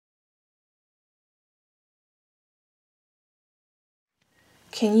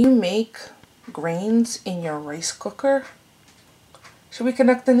Can you make grains in your rice cooker? Should we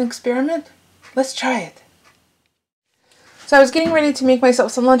conduct an experiment? Let's try it. So I was getting ready to make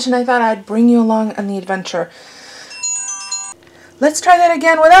myself some lunch and I thought I'd bring you along on the adventure. Let's try that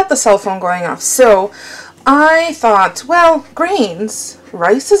again without the cell phone going off. So I thought, well, grains.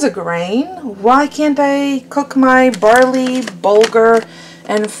 Rice is a grain. Why can't I cook my barley, bulgur,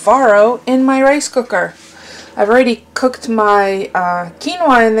 and farro in my rice cooker? I've already cooked my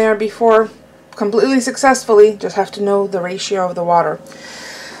quinoa in there before completely successfully. Just have to know the ratio of the water.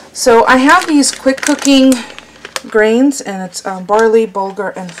 So I have these quick cooking grains, and it's barley,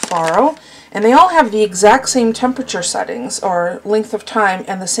 bulgur, and farro. And they all have the exact same temperature settings or length of time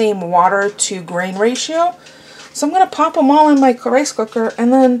and the same water to grain ratio. So I'm going to pop them all in my rice cooker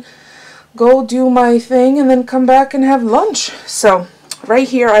and then go do my thing and then come back and have lunch. So right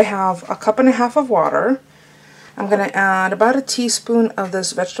here I have a cup and a half of water. I'm going to add about a teaspoon of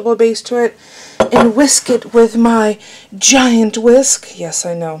this vegetable base to it and whisk it with my giant whisk. Yes,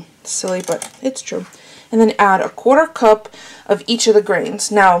 I know, it's silly, but it's true. And then add a 1/4 cup of each of the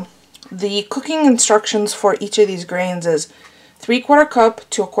grains. Now, the cooking instructions for each of these grains is 3/4 cup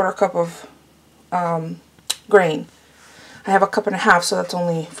to a 1/4 cup of grain. I have a cup and a half, so that's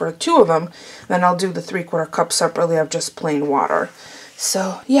only for 2 of them. Then I'll do the 3/4 cup separately of just plain water.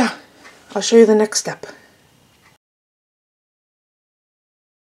 So yeah, I'll show you the next step.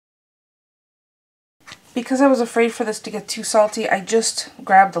 Because I was afraid for this to get too salty, I just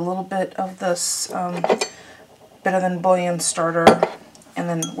grabbed a little bit of this better than bouillon starter and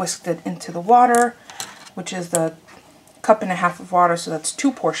then whisked it into the water, which is the cup and a half of water, so that's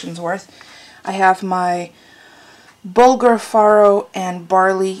 2 portions worth. I have my bulgur, farro, and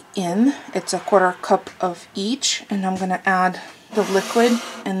barley in. It's a 1/4 cup of each, and I'm going to add the liquid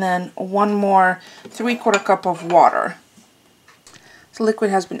and then one more 3/4 cup of water. So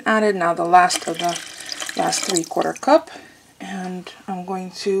liquid has been added, now the last of the last 3/4 cup, and I'm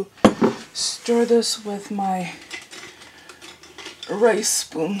going to stir this with my rice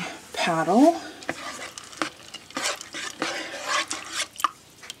spoon paddle.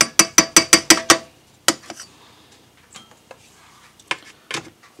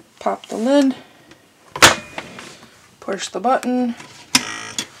 Pop the lid, push the button.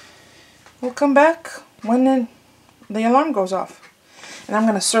 We'll come back when the alarm goes off. And I'm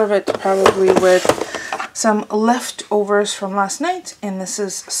going to serve it probably with some leftovers from last night, and this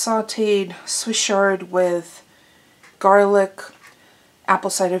is sauteed Swiss chard with garlic, apple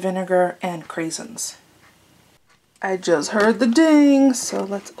cider vinegar, and craisins. I just heard the ding, so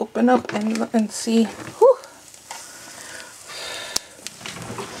let's open up and see. Whew.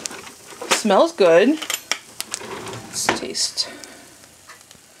 Smells good. Let's taste.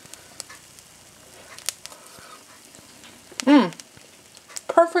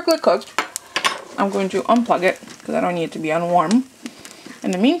 Perfectly cooked. I'm going to unplug it because I don't need it to be on warm.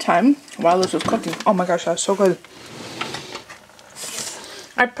 In the meantime, while this was cooking, oh my gosh, that's so good.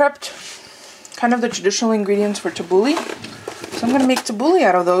 I prepped kind of the traditional ingredients for tabbouleh. So I'm going to make tabbouleh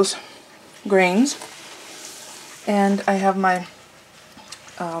out of those grains. And I have my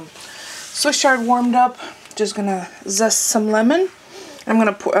Swiss chard warmed up. Just going to zest some lemon. I'm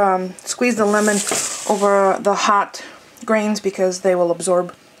going to squeeze the lemon over the hot grains because they will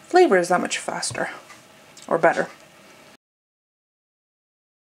absorb flavors that much faster or better.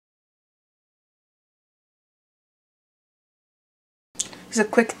 Here's a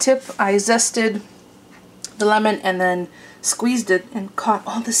quick tip. I zested the lemon and then squeezed it and caught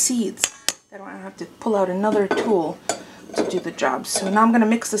all the seeds. I don't have to pull out another tool to do the job. So now I'm going to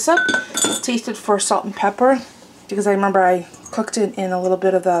mix this up, taste it for salt and pepper, because I remember I cooked it in a little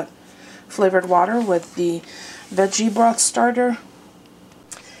bit of that flavored water with the veggie broth starter.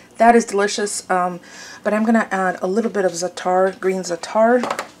 That is delicious, but I'm going to add a little bit of za'atar, green za'atar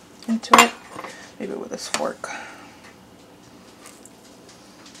into it, maybe with this fork.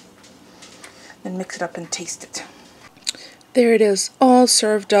 Then mix it up and taste it. There it is, all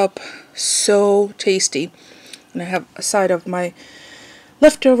served up, so tasty. And I have a side of my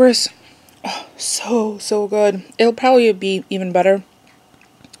leftovers. Oh, so good. It'll probably be even better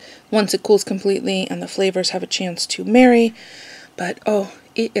once it cools completely and the flavors have a chance to marry. But oh,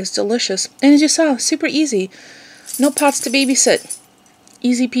 it is delicious. And as you saw, super easy. No pots to babysit.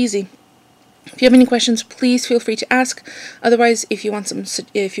 Easy peasy. If you have any questions, please feel free to ask. Otherwise, if you want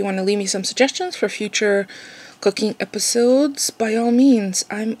to leave me some suggestions for future cooking episodes, by all means,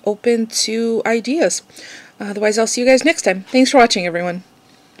 I'm open to ideas. Otherwise, I'll see you guys next time. Thanks for watching, everyone.